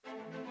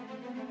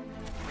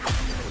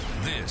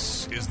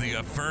This is the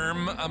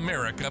Affirm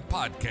America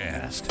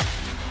podcast,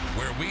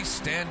 where we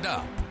stand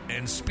up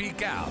and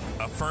speak out,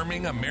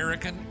 affirming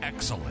American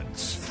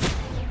excellence.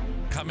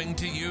 Coming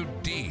to you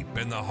deep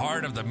in the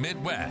heart of the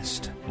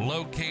Midwest,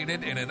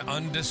 located in an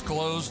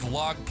undisclosed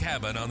log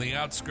cabin on the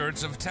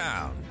outskirts of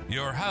town.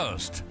 Your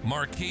host,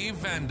 Marquis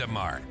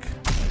Vandemark.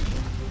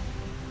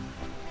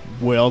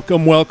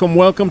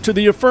 Welcome to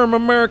the Affirm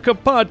America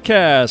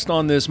podcast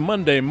on this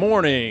Monday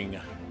morning,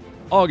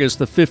 August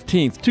the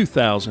 15th,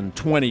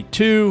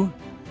 2022.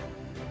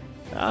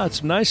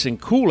 It's nice and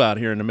cool out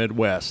here in the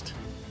Midwest.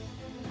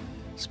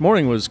 This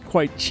morning was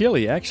quite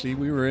chilly, actually.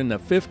 We were in the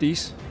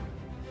 50s.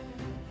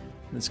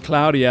 It's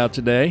cloudy out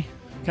today,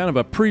 kind of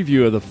a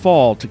preview of the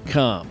fall to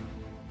come.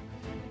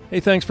 Hey,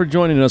 thanks for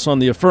joining us on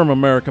the Affirm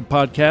America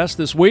podcast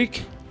this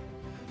week.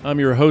 I'm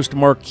your host,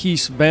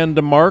 Marquis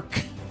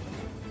Vandemark.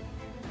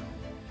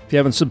 If you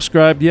haven't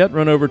subscribed yet,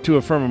 run over to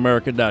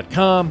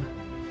affirmamerica.com.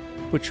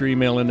 Put your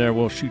email in there.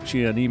 We'll shoot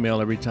you an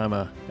email every time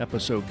an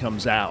episode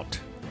comes out.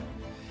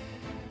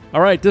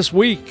 All right, this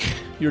week,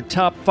 your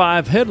top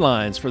 5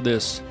 headlines for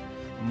this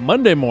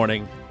Monday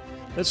morning.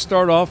 Let's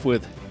start off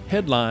with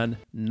headline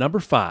number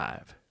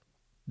 5.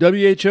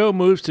 WHO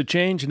moves to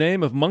change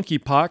name of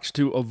monkeypox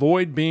to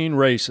avoid being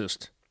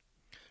racist.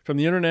 From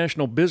the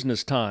International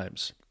Business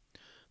Times.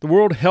 The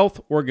World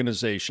Health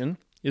Organization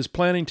is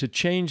planning to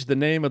change the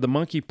name of the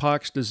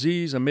monkeypox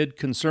disease amid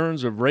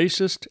concerns of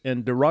racist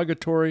and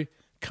derogatory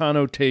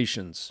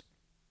connotations.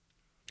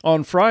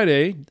 On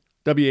Friday,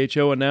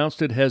 WHO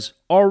announced it has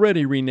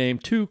already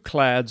renamed 2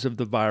 clades of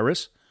the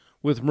virus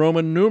with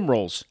Roman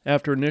numerals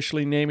after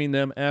initially naming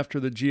them after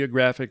the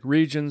geographic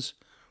regions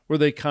where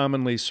they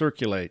commonly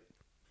circulate.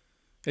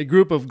 A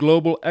group of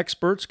global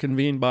experts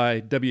convened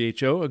by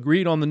WHO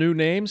agreed on the new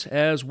names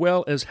as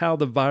well as how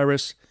the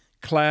virus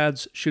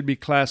clades should be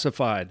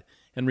classified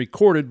and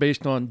recorded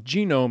based on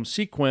genome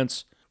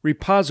sequence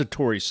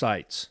repository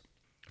sites.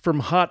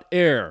 From Hot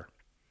Air,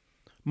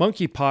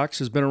 monkeypox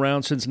has been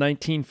around since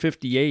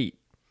 1958.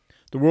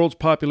 The world's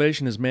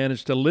population has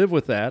managed to live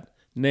with that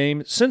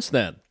name since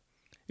then.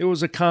 It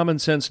was a common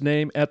sense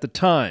name at the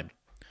time.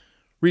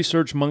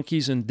 Research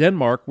monkeys in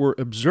Denmark were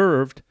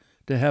observed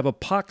to have a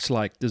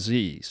pox-like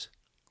disease.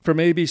 From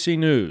ABC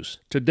News,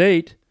 to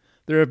date,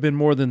 there have been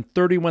more than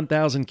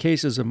 31,000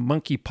 cases of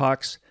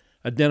monkeypox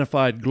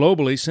identified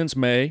globally since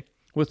May,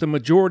 with the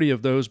majority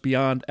of those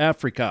beyond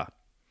Africa.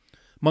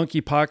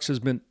 Monkeypox has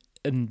been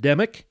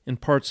endemic in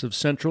parts of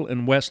Central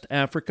and West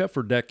Africa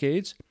for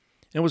decades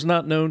and was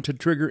not known to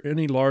trigger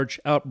any large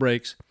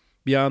outbreaks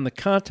beyond the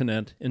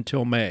continent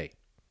until May.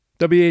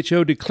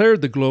 WHO declared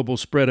the global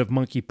spread of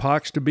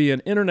monkeypox to be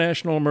an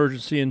international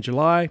emergency in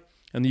July,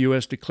 and the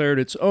U.S. declared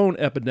its own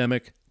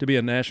epidemic to be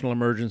a national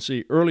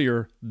emergency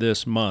earlier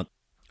this month.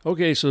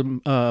 Okay, so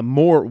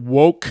more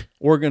woke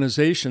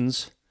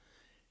organizations,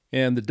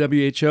 and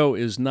the WHO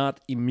is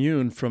not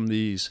immune from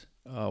these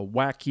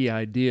wacky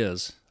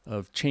ideas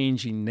of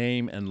changing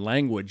name and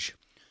language.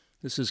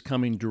 This is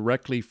coming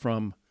directly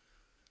from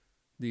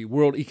the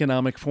World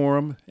Economic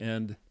Forum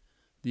and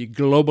the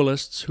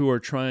globalists who are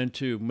trying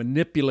to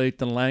manipulate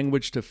the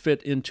language to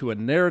fit into a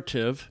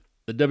narrative.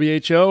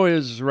 The WHO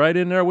is right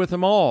in there with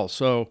them all.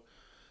 So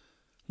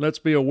let's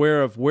be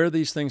aware of where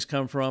these things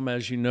come from.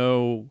 As you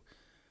know,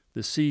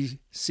 the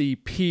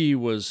CCP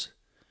was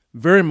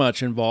very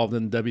much involved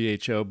in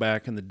WHO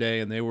back in the day,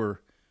 and they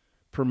were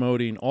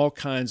promoting all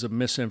kinds of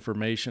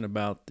misinformation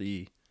about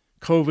the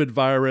COVID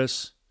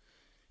virus,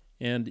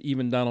 and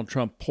even Donald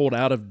Trump pulled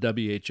out of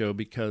WHO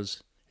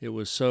because it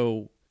was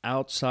so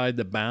outside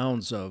the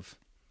bounds of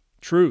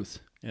truth,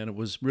 and it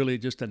was really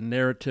just a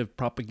narrative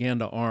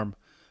propaganda arm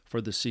for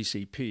the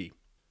CCP.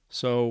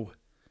 So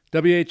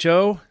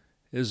WHO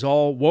is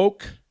all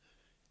woke,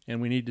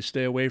 and we need to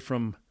stay away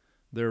from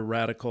their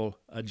radical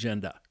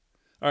agenda.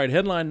 All right,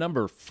 headline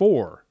number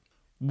 4.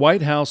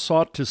 White House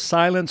sought to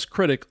silence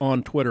critic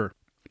on Twitter.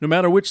 No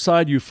matter which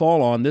side you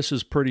fall on, this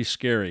is pretty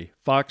scary.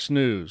 Fox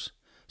News.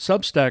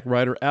 Substack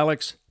writer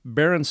Alex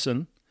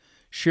Berenson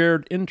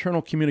shared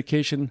internal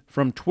communication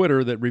from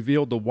Twitter that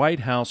revealed the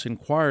White House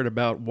inquired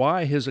about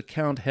why his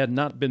account had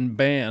not been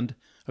banned,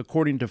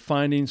 according to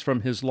findings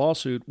from his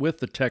lawsuit with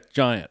the tech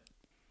giant.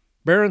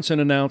 Berenson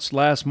announced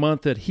last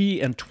month that he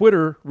and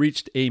Twitter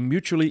reached a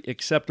mutually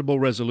acceptable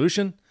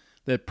resolution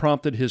that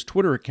prompted his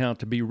Twitter account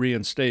to be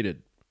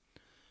reinstated.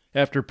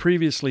 After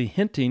previously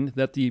hinting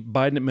that the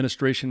Biden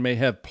administration may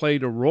have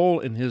played a role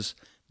in his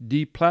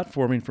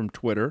deplatforming from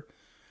Twitter,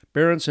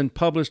 Berenson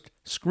published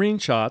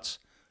screenshots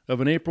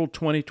of an April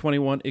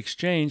 2021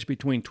 exchange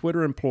between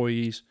Twitter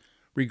employees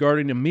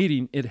regarding a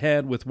meeting it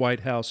had with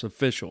White House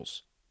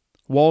officials.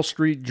 Wall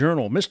Street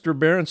Journal. Mr.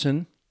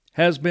 Berenson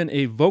has been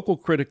a vocal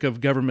critic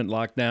of government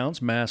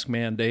lockdowns, mask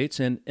mandates,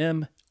 and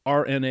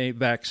mRNA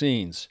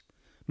vaccines.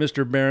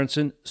 Mr.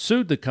 Berenson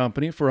sued the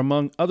company for,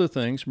 among other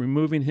things,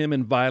 removing him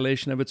in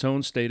violation of its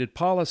own stated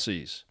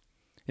policies.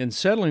 In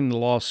settling the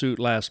lawsuit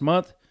last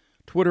month,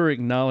 Twitter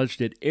acknowledged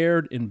it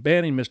erred in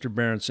banning Mr.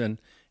 Berenson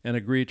and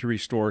agreed to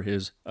restore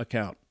his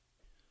account.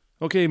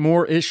 Okay,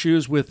 more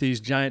issues with these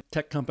giant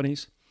tech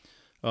companies.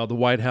 The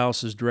White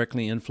House is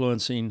directly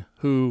influencing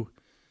who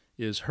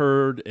is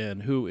heard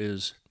and who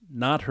is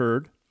not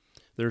heard.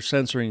 They're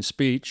censoring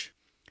speech.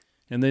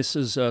 And this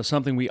is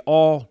something we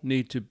all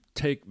need to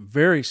take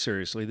very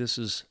seriously. This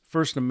is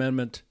First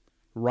Amendment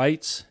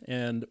rights.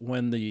 And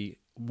when the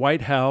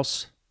White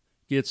House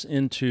gets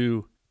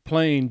into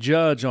playing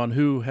judge on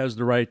who has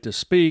the right to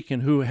speak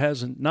and who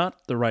has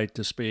not the right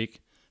to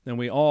speak, then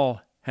we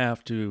all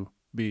have to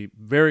be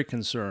very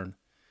concerned.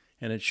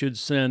 And it should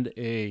send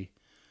a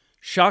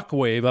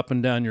shockwave up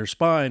and down your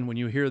spine when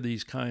you hear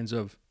these kinds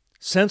of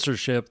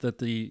censorship that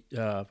the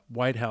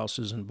White House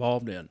is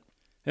involved in.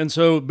 And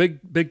so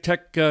big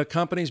tech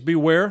companies,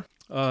 beware.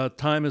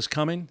 Time is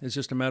coming. It's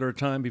just a matter of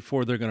time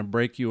before they're going to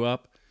break you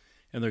up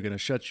and they're going to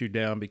shut you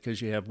down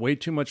because you have way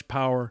too much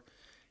power,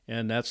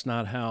 and that's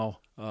not how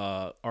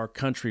our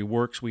country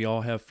works. We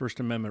all have First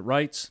Amendment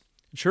rights.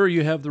 Sure,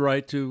 you have the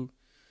right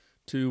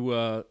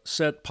to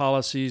set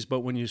policies, but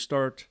when you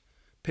start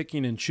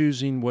picking and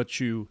choosing what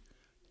you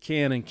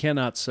can and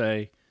cannot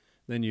say,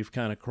 then you've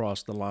kind of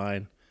crossed the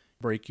line,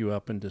 break you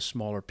up into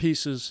smaller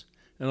pieces,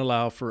 and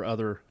allow for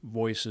other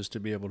voices to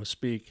be able to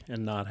speak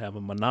and not have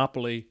a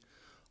monopoly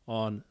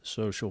on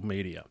social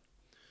media.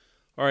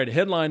 All right,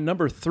 headline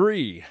number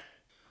 3.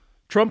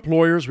 Trump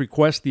lawyers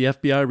request the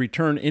FBI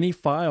return any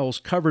files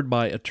covered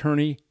by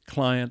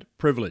attorney-client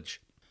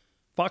privilege.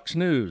 Fox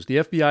News, the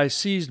FBI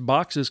seized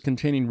boxes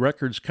containing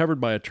records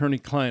covered by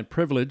attorney-client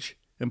privilege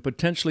and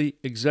potentially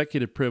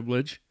executive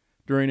privilege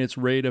during its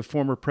raid of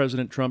former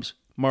President Trump's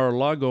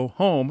Mar-a-Lago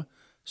home,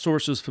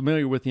 sources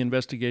familiar with the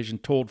investigation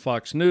told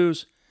Fox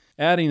News,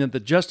 adding that the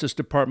Justice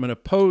Department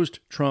opposed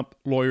Trump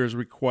lawyers'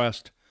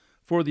 request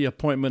for the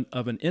appointment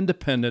of an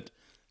independent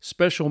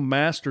special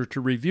master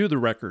to review the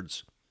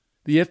records.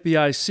 The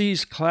FBI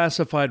seized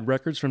classified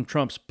records from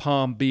Trump's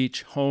Palm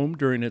Beach home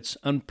during its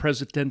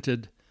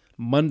unprecedented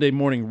Monday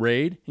morning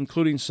raid,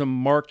 including some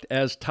marked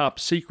as top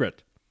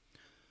secret.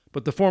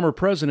 But the former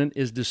president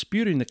is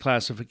disputing the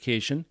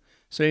classification,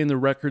 saying the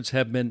records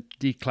have been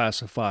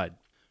declassified.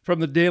 From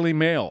the Daily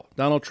Mail,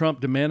 Donald Trump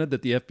demanded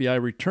that the FBI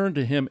return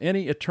to him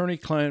any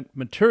attorney-client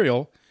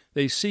material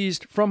they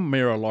seized from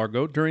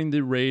Mar-a-Lago during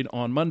the raid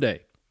on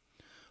Monday.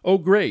 Oh,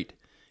 great.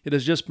 It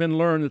has just been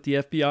learned that the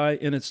FBI,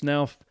 in its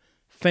now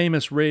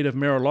famous raid of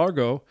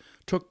Mar-a-Lago,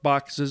 took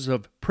boxes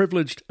of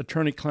privileged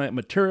attorney-client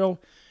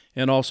material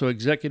and also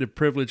executive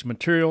privilege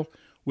material,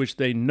 which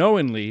they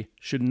knowingly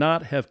should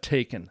not have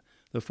taken,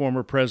 the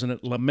former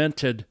president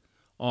lamented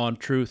on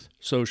Truth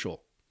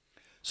Social.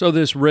 So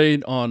this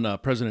raid on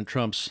President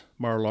Trump's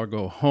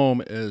Mar-a-Lago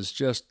home is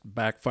just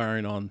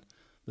backfiring on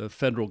the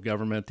federal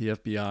government, the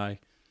FBI.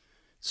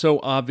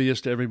 So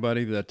obvious to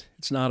everybody that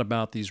it's not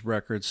about these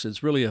records.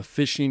 It's really a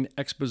fishing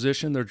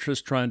expedition. They're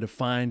just trying to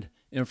find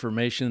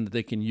information that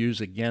they can use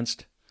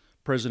against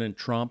President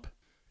Trump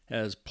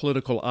as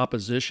political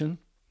opposition.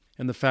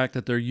 And the fact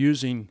that they're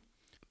using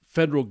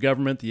federal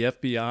government, the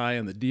FBI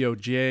and the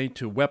DOJ,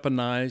 to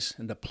weaponize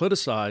and to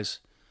politicize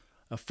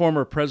a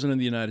former president of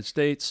the United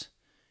States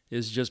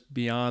is just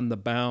beyond the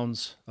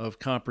bounds of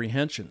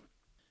comprehension.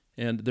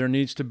 And there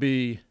needs to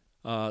be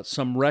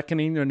some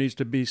reckoning. There needs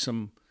to be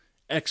some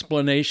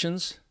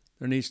explanations.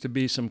 There needs to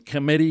be some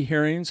committee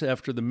hearings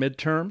after the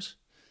midterms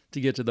to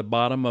get to the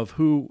bottom of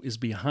who is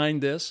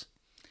behind this.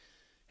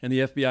 And the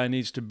FBI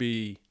needs to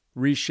be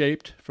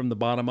reshaped from the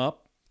bottom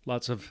up.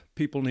 Lots of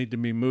people need to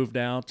be moved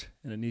out,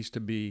 and it needs to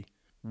be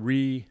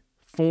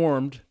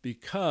reformed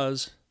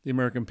because the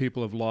American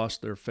people have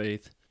lost their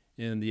faith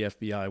in the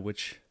FBI,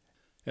 which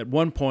at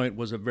one point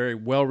was a very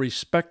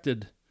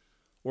well-respected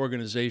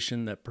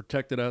organization that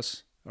protected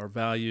us, our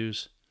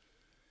values,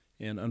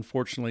 and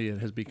unfortunately it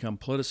has become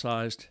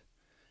politicized,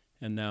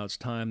 and now it's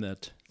time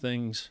that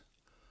things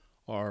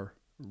are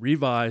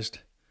revised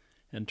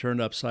and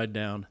turned upside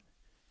down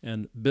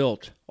and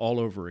built all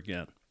over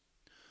again.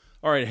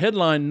 All right,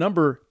 headline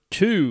number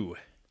 2.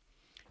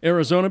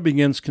 Arizona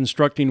begins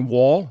constructing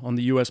wall on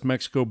the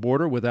U.S.-Mexico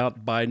border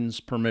without Biden's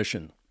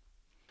permission.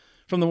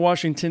 From the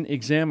Washington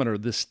Examiner,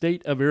 the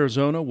state of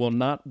Arizona will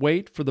not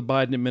wait for the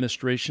Biden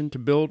administration to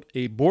build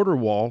a border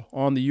wall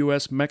on the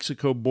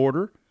U.S.-Mexico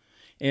border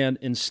and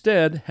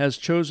instead has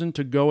chosen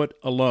to go it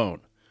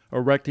alone,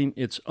 erecting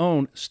its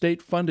own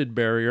state-funded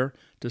barrier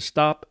to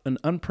stop an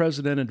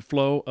unprecedented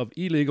flow of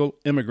illegal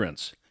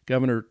immigrants.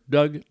 Governor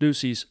Doug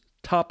Ducey's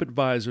top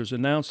advisors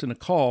announced in a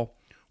call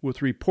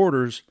with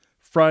reporters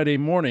Friday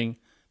morning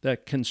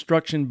that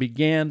construction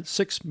began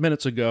 6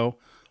 minutes ago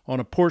on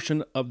a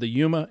portion of the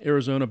Yuma,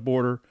 Arizona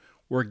border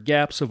where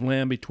gaps of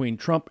land between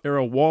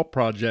Trump-era wall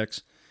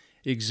projects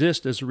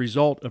exist as a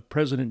result of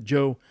President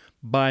Joe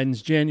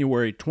Biden's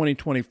January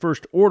 2021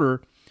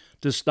 order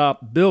to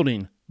stop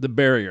building the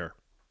barrier.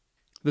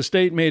 The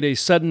state made a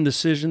sudden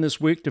decision this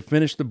week to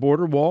finish the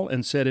border wall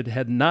and said it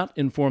had not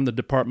informed the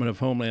Department of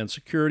Homeland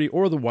Security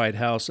or the White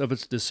House of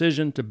its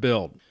decision to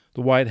build.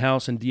 The White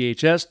House and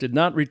DHS did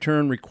not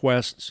return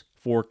requests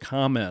for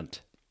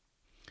comment.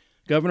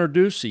 Governor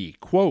Ducey,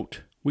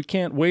 quote, "We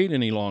can't wait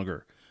any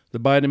longer. The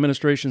Biden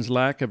administration's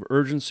lack of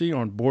urgency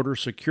on border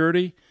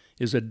security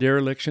is a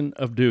dereliction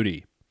of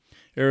duty.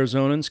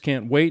 Arizonans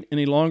can't wait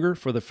any longer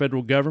for the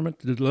federal government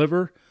to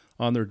deliver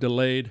on their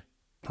delayed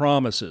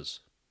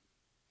promises.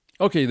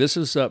 Okay, this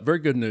is very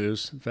good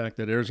news, the fact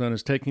that Arizona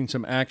is taking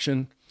some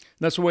action.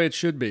 That's the way it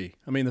should be.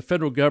 I mean, the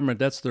federal government,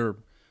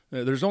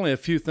 there's only a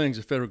few things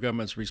the federal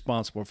government's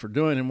responsible for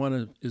doing, and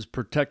one is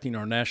protecting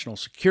our national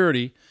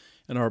security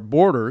and our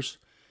borders,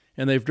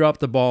 and they've dropped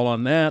the ball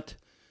on that.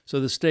 So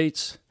the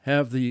states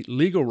have the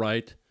legal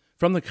right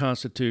from the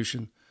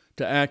Constitution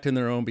to act in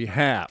their own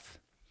behalf.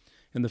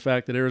 And the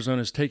fact that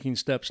Arizona is taking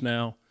steps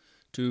now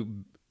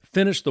to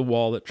finish the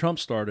wall that Trump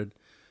started,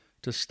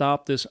 to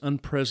stop this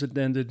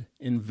unprecedented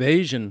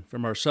invasion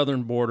from our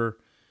southern border,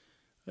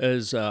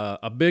 is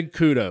a big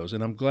kudos.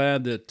 And I'm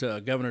glad that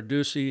Governor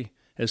Ducey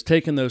has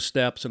taken those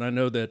steps. And I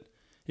know that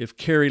if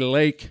Kari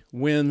Lake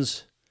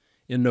wins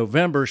in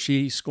November,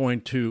 she's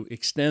going to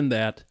extend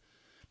that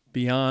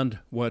beyond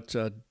what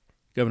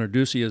Governor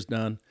Ducey has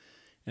done,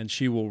 and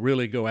she will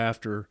really go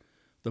after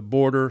the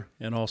border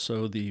and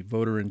also the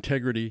voter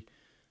integrity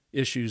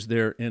issues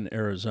there in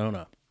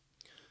Arizona.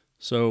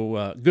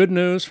 So good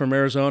news from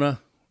Arizona,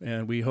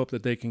 and we hope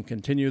that they can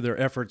continue their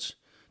efforts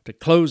to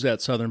close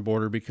that southern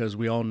border, because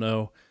we all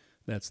know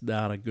that's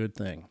not a good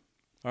thing.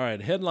 All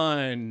right,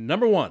 headline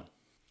number 1.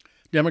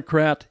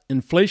 Democrat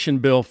inflation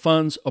bill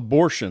funds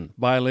abortion,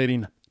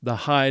 violating the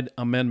Hyde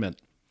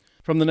Amendment.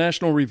 From the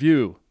National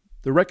Review,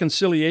 the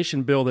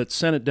reconciliation bill that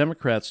Senate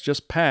Democrats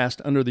just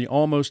passed under the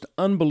almost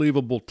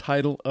unbelievable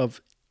title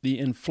of the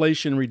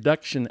Inflation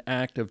Reduction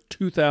Act of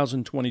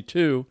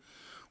 2022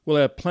 will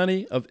have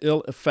plenty of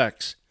ill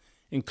effects,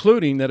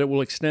 including that it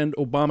will extend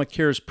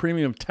Obamacare's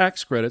premium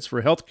tax credits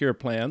for health care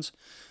plans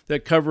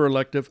that cover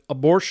elective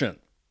abortion.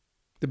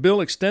 The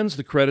bill extends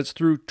the credits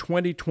through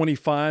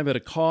 2025 at a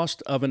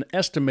cost of an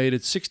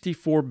estimated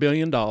 $64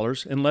 billion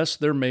unless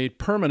they're made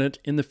permanent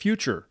in the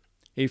future,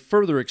 a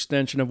further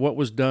extension of what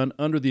was done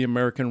under the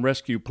American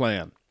Rescue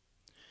Plan.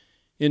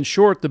 In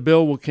short, the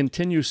bill will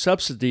continue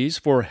subsidies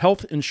for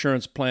health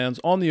insurance plans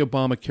on the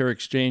Obamacare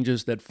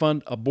exchanges that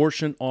fund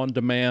abortion on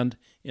demand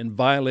in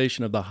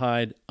violation of the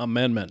Hyde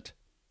Amendment.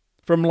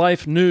 From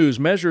Life News,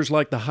 measures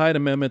like the Hyde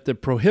Amendment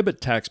that prohibit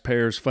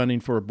taxpayers'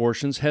 funding for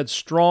abortions had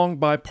strong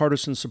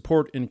bipartisan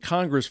support in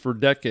Congress for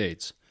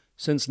decades.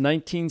 Since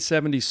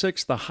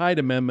 1976, the Hyde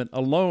Amendment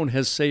alone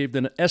has saved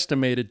an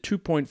estimated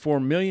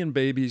 2.4 million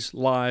babies'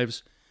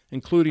 lives,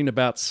 including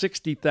about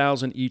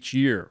 60,000 each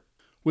year.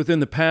 Within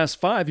the past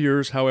 5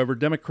 years, however,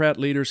 Democrat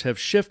leaders have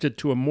shifted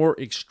to a more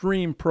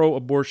extreme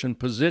pro-abortion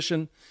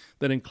position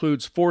that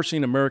includes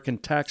forcing American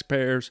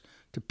taxpayers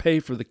to pay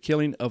for the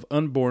killing of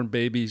unborn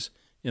babies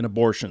in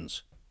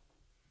abortions.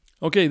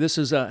 Okay, this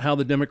is how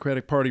the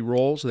Democratic Party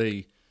rolls.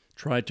 They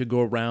try to go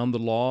around the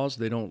laws.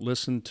 They don't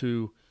listen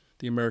to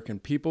the American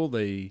people.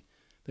 They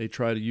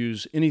try to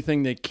use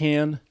anything they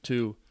can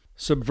to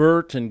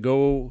subvert and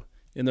go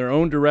in their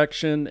own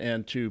direction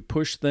and to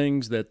push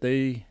things that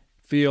they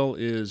feel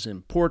is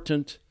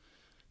important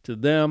to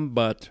them.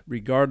 But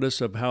regardless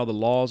of how the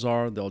laws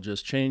are, they'll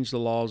just change the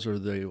laws, or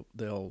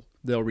they'll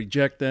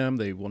reject them.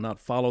 They will not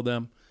follow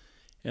them.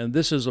 And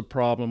this is a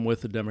problem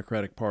with the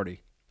Democratic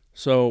Party.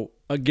 So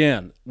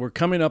again, we're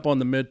coming up on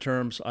the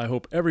midterms. I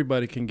hope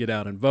everybody can get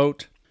out and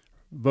vote.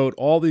 Vote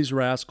all these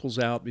rascals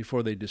out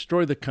before they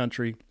destroy the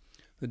country.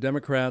 The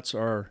Democrats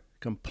are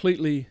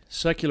completely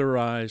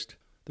secularized.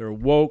 They're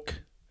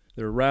woke.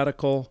 They're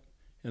radical.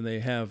 And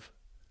they have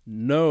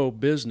no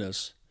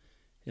business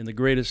in the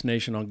greatest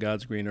nation on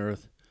God's green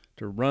earth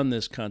to run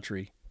this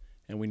country.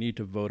 And we need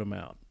to vote them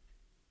out.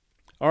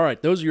 All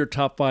right, those are your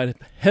top 5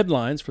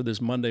 headlines for this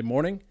Monday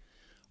morning,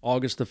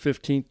 August the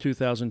 15th,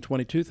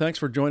 2022. Thanks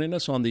for joining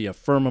us on the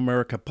Affirm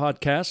America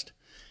podcast,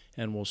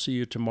 and we'll see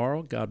you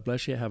tomorrow. God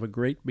bless you. Have a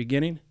great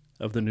beginning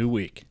of the new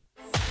week.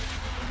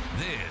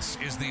 This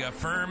is the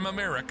Affirm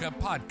America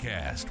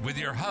podcast with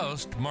your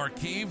host,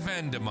 Marquis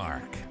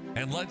Vandemark.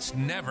 And let's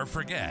never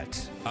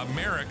forget,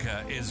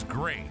 America is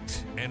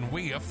great, and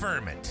we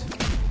affirm it.